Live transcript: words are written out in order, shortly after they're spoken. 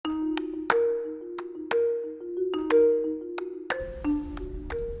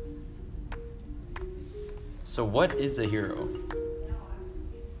So what is a hero?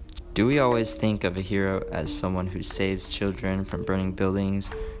 Do we always think of a hero as someone who saves children from burning buildings,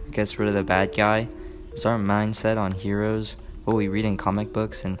 or gets rid of the bad guy? Is our mindset on heroes what we read in comic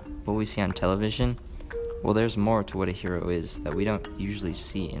books and what we see on television? Well, there's more to what a hero is that we don't usually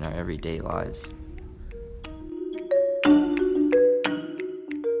see in our everyday lives.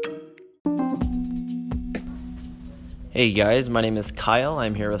 Hey guys, my name is Kyle.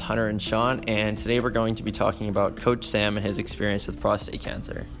 I'm here with Hunter and Sean, and today we're going to be talking about Coach Sam and his experience with prostate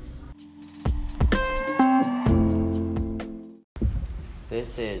cancer.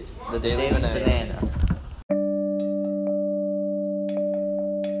 This is The Daily Banana.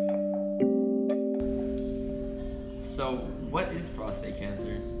 So, what is prostate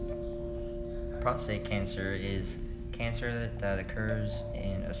cancer? Prostate cancer is cancer that occurs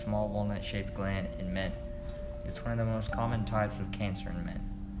in a small walnut-shaped gland in men. It's one of the most common types of cancer in men.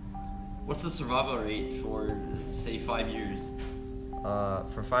 What's the survival rate for, say, 5 years?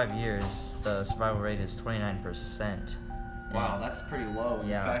 For 5 years, the survival rate is 29%. Wow, that's pretty low. And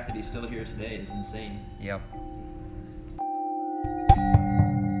Yeah. The fact that he's still here today is insane. Yep.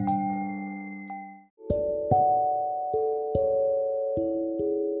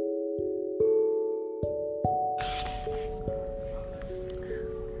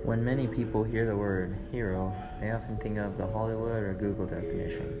 When many people hear the word hero, they often think of the Hollywood or Google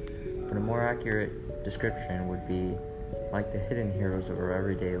definition. But a more accurate description would be like the hidden heroes of our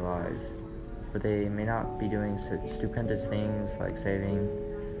everyday lives, where they may not be doing stupendous things like saving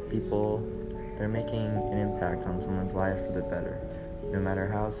people. They're making an impact on someone's life for the better. No matter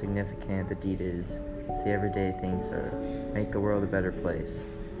how significant the deed is, it's the everyday things that make the world a better place.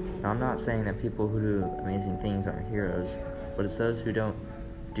 Now, I'm not saying that people who do amazing things aren't heroes, but it's those who don't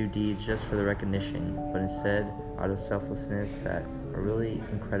do deeds just for the recognition, but instead out of selflessness that are really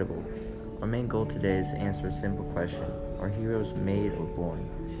incredible. Our main goal today is to answer a simple question: are heroes made or born?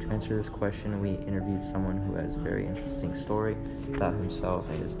 To answer this question, we interviewed someone who has a very interesting story about himself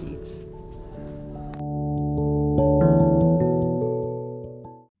and his deeds.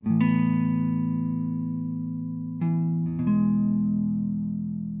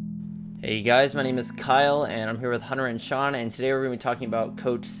 Hey guys, my name is Kyle, and I'm here with Hunter and Sean, and today we're going to be talking about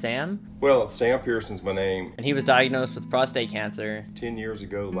Coach Sam. Well, Sam Pearson's my name. And he was diagnosed with prostate cancer. 10 years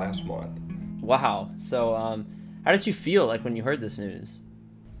ago last month. Wow. So, how did you feel like when you heard this news?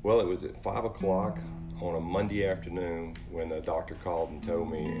 Well, it was at 5 o'clock on a Monday afternoon when the doctor called and told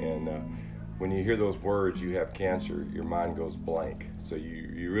me. And when you hear those words, you have cancer, your mind goes blank. So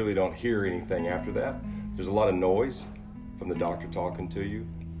you really don't hear anything after that. There's a lot of noise from the doctor talking to you,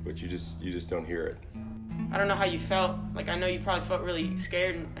 but you just don't hear it. I don't know how you felt. Like, I know you probably felt really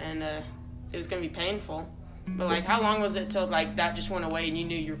scared and it was going to be painful. But, like, how long was it till, like, that just went away and you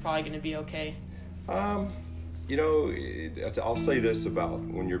knew you were probably going to be okay? I'll say this about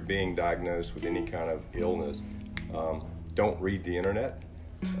when you're being diagnosed with any kind of illness, don't read the internet.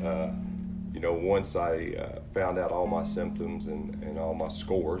 Once I found out all my symptoms and all my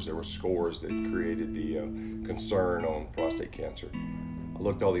scores, there were scores that created the concern on prostate cancer. I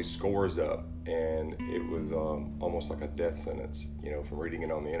looked all these scores up, and it was almost like a death sentence, from reading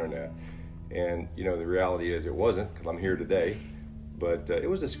it on the internet. And, the reality is it wasn't, because I'm here today, but it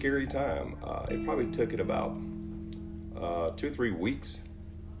was a scary time. It probably took it about 2 or 3 weeks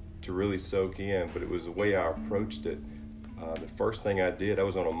to really soak in, but it was the way I approached it. The first thing I did, I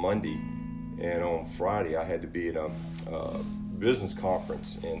was on a Monday, and on Friday I had to be at a business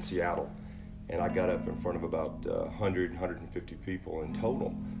conference in Seattle. And I got up in front of about 150 people in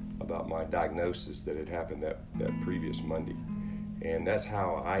total about my diagnosis that had happened that previous Monday. And that's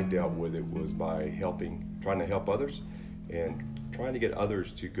how I dealt with it, was by trying to help others and trying to get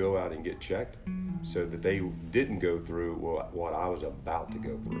others to go out and get checked so that they didn't go through what I was about to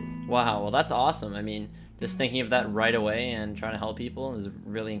go through. Wow, well that's awesome. I mean, just thinking of that right away and trying to help people is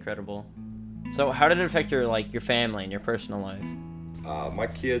really incredible. So how did it affect your family and your personal life? My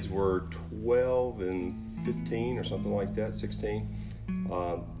kids were 12 and 15 or something like that, 16.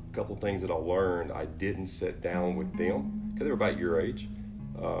 A couple of things that I learned: I didn't sit down with them, because they were about your age.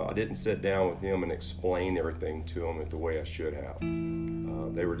 I didn't sit down with them and explain everything to them the way I should have.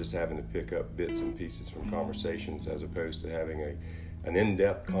 They were just having to pick up bits and pieces from conversations, as opposed to having an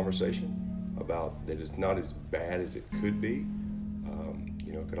in-depth conversation about that it's not as bad as it could be.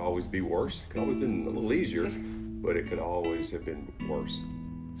 It could always be worse. It could always have been a little easier, but it could always have been worse.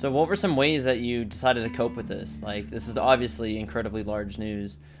 So what were some ways that you decided to cope with this? Like, this is obviously incredibly large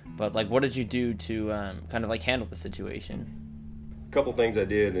news, but what did you do to kind of handle the situation? A couple things I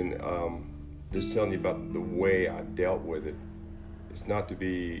did, and just telling you about the way I dealt with it. It's not to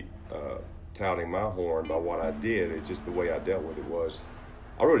be touting my horn by what I did. It's just the way I dealt with it was,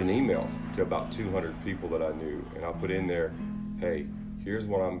 I wrote an email to about 200 people that I knew, and I put in there, hey, here's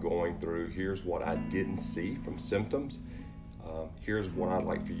what I'm going through. Here's what I didn't see from symptoms. Here's what I'd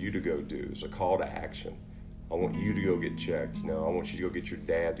like for you to go do. It's a call to action. I want you to go get checked. I want you to go get your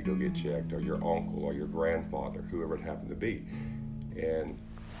dad to go get checked, or your uncle, or your grandfather, whoever it happened to be. And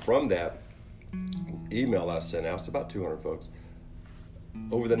from that email I sent out, it's about 200 folks.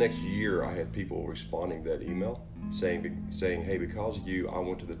 Over the next year, I had people responding to that email saying, hey, because of you, I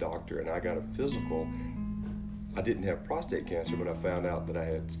went to the doctor and I got a physical. I didn't have prostate cancer, but I found out that I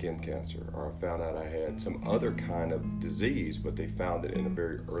had skin cancer, or I found out I had some other kind of disease, but they found it in the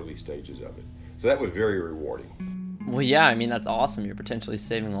very early stages of it. So that was very rewarding. Well, yeah, I mean, that's awesome. You're potentially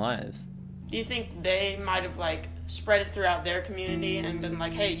saving lives. Do you think they might have like spread it throughout their community and been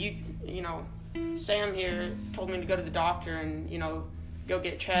like, hey, you know, Sam here told me to go to the doctor and, you know, go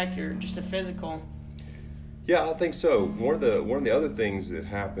get checked, or just a physical? Yeah, I think so. One of the other things that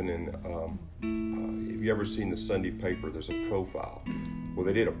happened have you ever seen the Sunday paper? There's a profile. Well,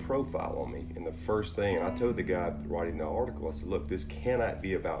 they did a profile on me, and the first thing, and I told the guy writing the article, I said, look, this cannot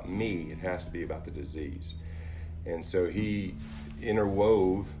be about me. It has to be about the disease. And so he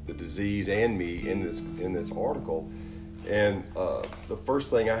interwove the disease and me in this article. And the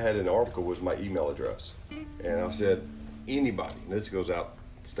first thing I had in the article was my email address. And I said, anybody, and this goes out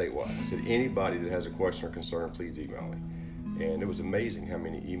statewide, I said, anybody that has a question or concern, please email me. And it was amazing how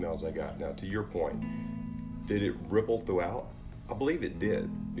many emails I got. Now, to your point, did it ripple throughout? I believe it did,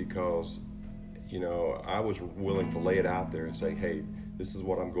 because, you know, I was willing to lay it out there and say, hey, this is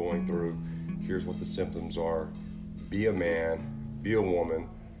what I'm going through. Here's what the symptoms are. Be a man, be a woman,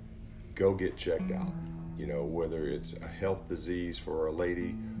 go get checked out. You know, whether it's a health disease for a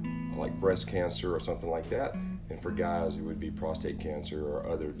lady like breast cancer or something like that, and for guys it would be prostate cancer or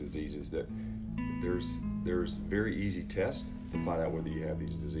other diseases, that there's very easy tests to find out whether you have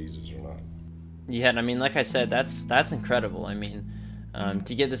these diseases or not. Yeah, and I mean, like I said, that's incredible. I mean,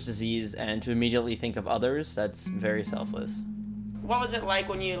 to get this disease and to immediately think of others, that's very selfless. What was it like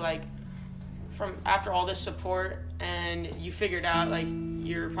when you, like, from after all this support and you figured out, like,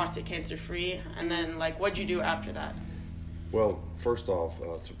 you're prostate cancer free, and then, like, what'd you do after that? Well, first off,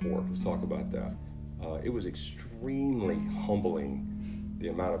 support. Let's talk about that. It was extremely humbling, the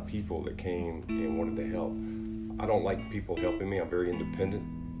amount of people that came and wanted to help. I don't like people helping me. I'm very independent.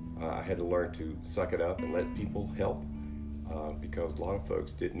 I had to learn to suck it up and let people help, because a lot of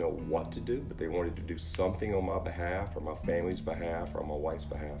folks didn't know what to do, but they wanted to do something on my behalf or my family's behalf or my wife's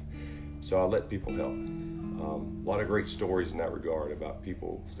behalf. So I let people help. A lot of great stories in that regard about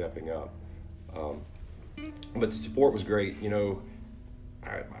people stepping up. But the support was great. You know,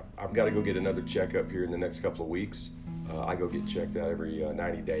 I've got to go get another checkup here in the next couple of weeks. I go get checked out every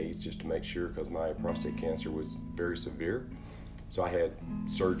 90 days just to make sure, because my prostate cancer was very severe. So I had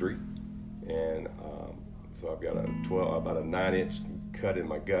surgery, and so I've got about a 9-inch cut in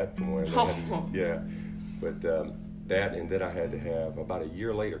my gut from where they had to, yeah. But that, and then I had to have about a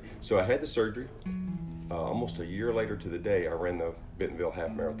year later. So I had the surgery. Almost a year later to the day, I ran the Bentonville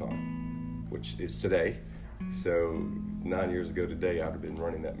Half Marathon, which is today. So 9 years ago today, I'd have been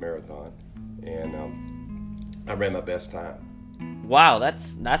running that marathon, and I ran my best time. Wow,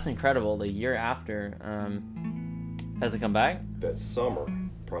 that's incredible. The year after, has it come back? That summer,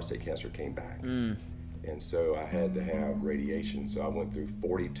 prostate cancer came back. And so I had to have radiation. So I went through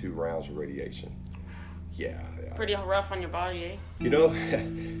 42 rounds of radiation. Yeah. Pretty rough on your body, eh? You know,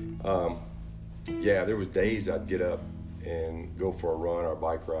 yeah, there was days I'd get up and go for a run or a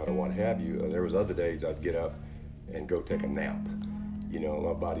bike ride or what have you. There was other days I'd get up and go take a nap. You know,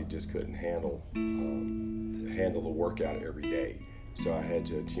 my body just couldn't handle the workout every day. So I had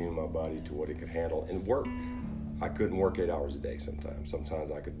to attune my body to what it could handle and work. I couldn't work 8 hours a day sometimes. Sometimes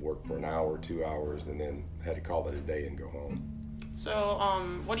I could work for an hour, 2 hours, and then had to call it a day and go home. So,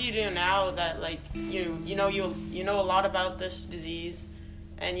 what do you do now that, like, you know a lot about this disease,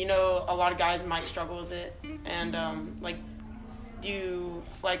 and you know a lot of guys might struggle with it, and like, do you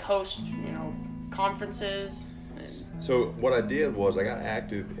like host, you know, conferences? So what I did was I got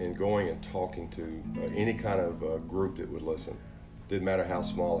active in going and talking to any kind of group that would listen. Didn't matter how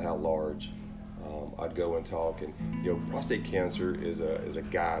small, how large. I'd go and talk, and you know, prostate cancer is a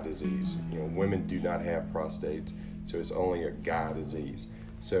guy disease. You know, women do not have prostates, so it's only a guy disease.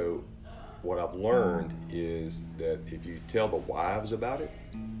 So what I've learned is that if you tell the wives about it,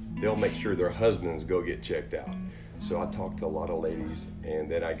 they'll make sure their husbands go get checked out. So I talk to a lot of ladies, and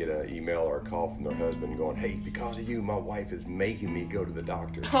then I get an email or a call from their husband going, hey, because of you, my wife is making me go to the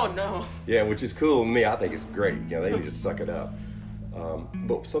doctor. Oh, no. Yeah, which is cool with me. I think it's great. You know, they need to suck it up.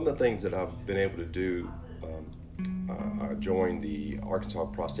 But some of the things that I've been able to do, I joined the Arkansas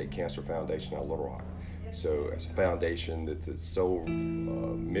Prostate Cancer Foundation out of Little Rock. So it's a foundation that the sole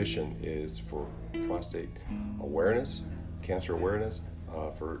mission is for prostate awareness, cancer awareness,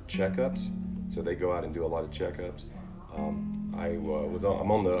 for checkups. So they go out and do a lot of checkups.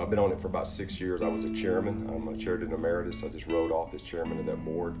 I've been on it for about 6 years. I was a chairman. I'm a chairman emeritus. I just rode off as chairman of that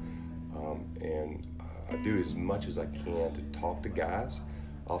board. And I do as much as I can to talk to guys.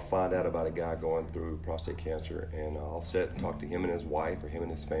 I'll find out about a guy going through prostate cancer, and I'll sit and talk to him and his wife, or him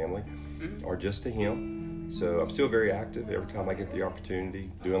and his family, or just to him. So I'm still very active every time I get the opportunity,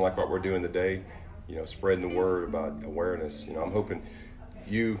 doing like what we're doing today, spreading the word about awareness. I'm hoping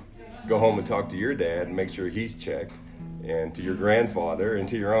you go home and talk to your dad and make sure he's checked, and to your grandfather, and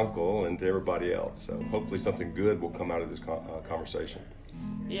to your uncle, and to everybody else. So hopefully something good will come out of this conversation.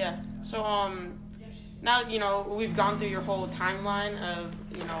 Yeah. So now we've gone through your whole timeline of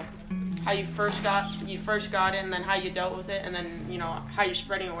how you first got it, and then how you dealt with it, and then how you're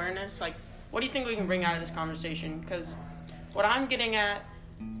spreading awareness. Like, what do you think we can bring out of this conversation? Because what I'm getting at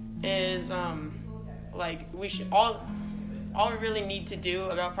is we should all we really need to do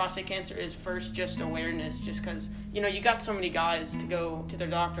about prostate cancer is first just awareness. Just because you got so many guys to go to their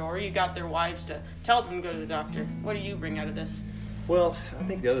doctor, or you got their wives to tell them to go to the doctor. What do you bring out of this? Well, I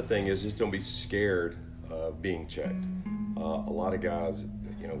think the other thing is just don't be scared of being checked. A lot of guys,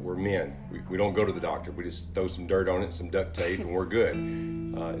 we're men. We don't go to the doctor. We just throw some dirt on it, some duct tape, and we're good.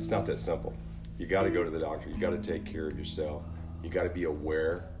 It's not that simple. You got to go to the doctor. You got to take care of yourself. You got to be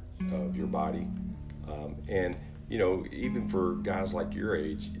aware of your body. And even for guys like your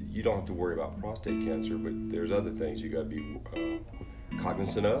age, you don't have to worry about prostate cancer, but there's other things you got to be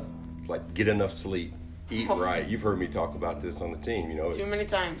cognizant of, like get enough sleep. Eat right. You've heard me talk about this on the team. Too many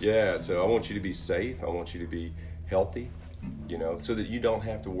times. Yeah. So I want you to be safe. I want you to be healthy. So that you don't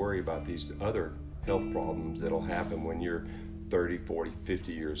have to worry about these other health problems that'll happen when you're 30, 40,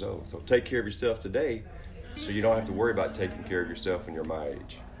 50 years old. So take care of yourself today, so you don't have to worry about taking care of yourself when you're my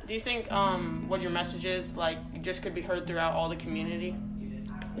age. Do you think what your message is just could be heard throughout all the community?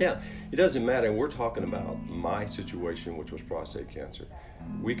 Yeah, it doesn't matter. We're talking about my situation, which was prostate cancer.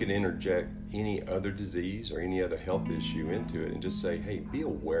 We can interject any other disease or any other health issue into it and just say, hey, be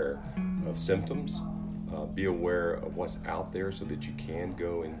aware of symptoms, be aware of what's out there so that you can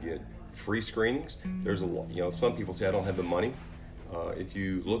go and get free screenings. There's some people say, I don't have the money. If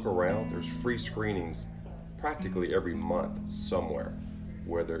you look around, there's free screenings practically every month somewhere,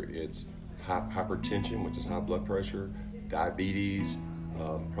 whether it's hypertension, which is high blood pressure, diabetes,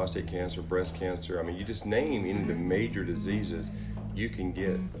 prostate cancer, breast cancer. I mean, you just name any of the major diseases, you can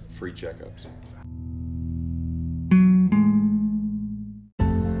get free checkups.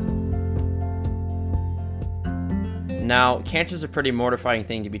 Now, cancer is a pretty mortifying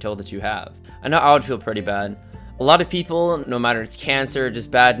thing to be told that you have. I know I would feel pretty bad. A lot of people, no matter it's cancer or just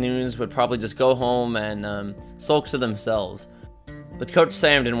bad news, would probably just go home and sulk to themselves. But Coach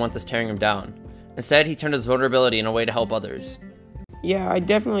Sam didn't want this tearing him down. Instead, he turned his vulnerability in a way to help others. Yeah, I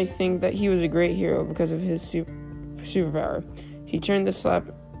definitely think that he was a great hero because of his superpower. He turned the slap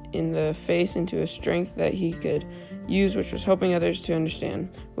in the face into a strength that he could use, which was helping others to understand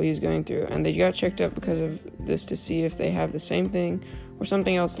what he was going through. And they got checked up because of this to see if they have the same thing or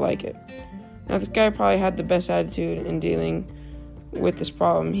something else like it. Now, this guy probably had the best attitude in dealing with this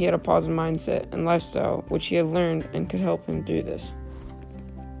problem. He had a positive mindset and lifestyle, which he had learned and could help him do this.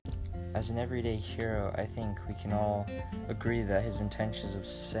 As an everyday hero, I think we can all agree that his intentions of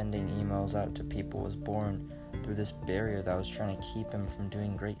sending emails out to people was born through this barrier that was trying to keep him from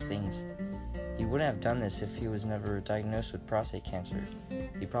doing great things. He wouldn't have done this if he was never diagnosed with prostate cancer.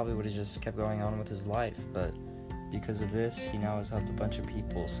 He probably would have just kept going on with his life, but because of this, he now has helped a bunch of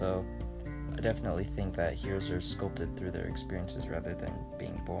people, so I definitely think that heroes are sculpted through their experiences rather than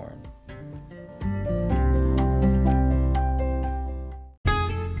being born.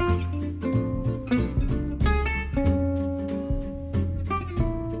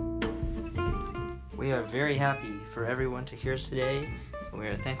 We are very happy for everyone to hear us today. We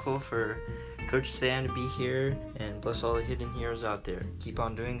are thankful for Coach Sam to be here, and bless all the hidden heroes out there. Keep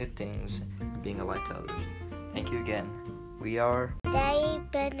on doing good things and being a light to others. Thank you again. We are Daddy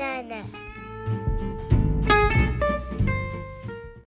Banana.